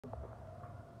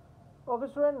Okay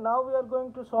student, now we are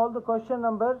going to solve the question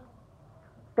number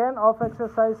 10 of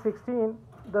exercise 16.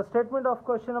 The statement of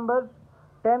question number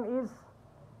 10 is,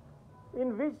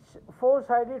 in which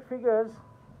four-sided figures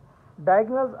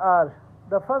diagonals are?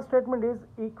 The first statement is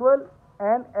equal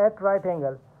and at right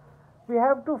angle. We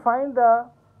have to find the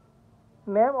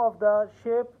name of the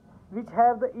shape which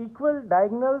have the equal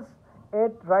diagonals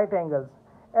at right angles.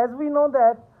 As we know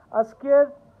that a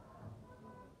square,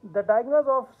 the diagonals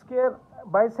of square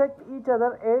bisect each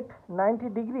other at 90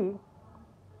 degree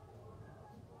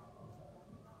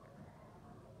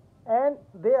and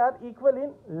they are equal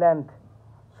in length.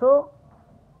 So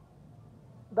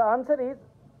the answer is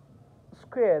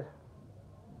square.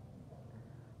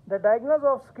 The diagonals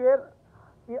of square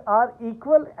are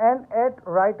equal and at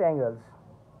right angles.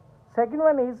 Second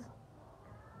one is,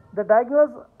 the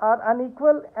diagonals are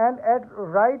unequal and at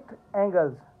right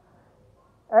angles.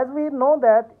 As we know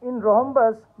that in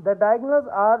rhombus the diagonals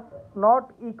are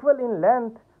not equal in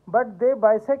length but they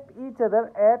bisect each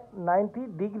other at 90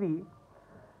 degree.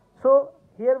 So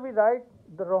here we write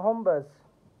the rhombus.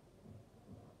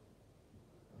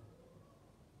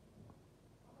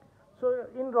 So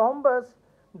in rhombus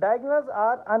diagonals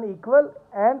are unequal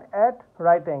and at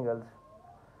right angles.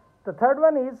 The third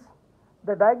one is,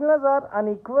 the diagonals are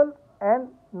unequal and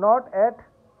not at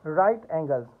right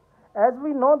angles. As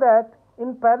we know that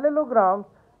in parallelogram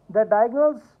the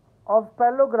diagonals of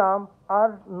parallelogram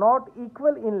are not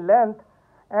equal in length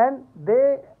and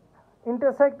they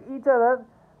intersect each other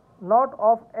not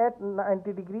of at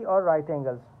 90 degree or right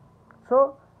angles.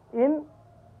 So in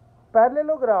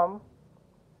parallelograms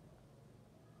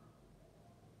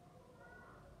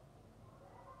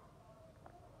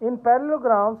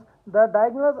the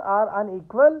diagonals are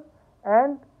unequal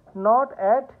and not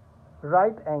at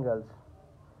right angles.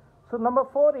 So number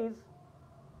 4 is,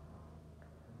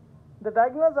 the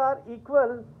diagonals are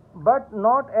equal but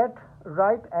not at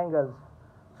right angles.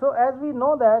 So as we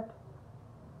know that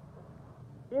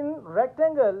in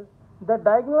rectangle the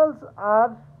diagonals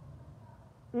are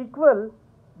equal,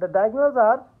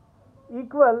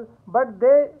 but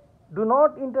they do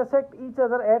not intersect each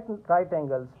other at right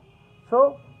angles.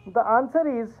 So the answer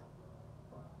is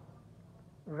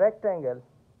rectangle.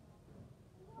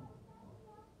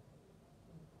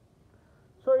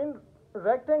 So in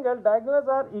rectangle diagonals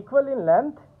are equal in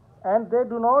length and they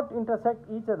do not intersect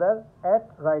each other at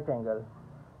right angle.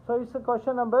 So it's a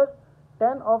question number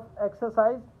 10 of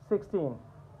exercise 16.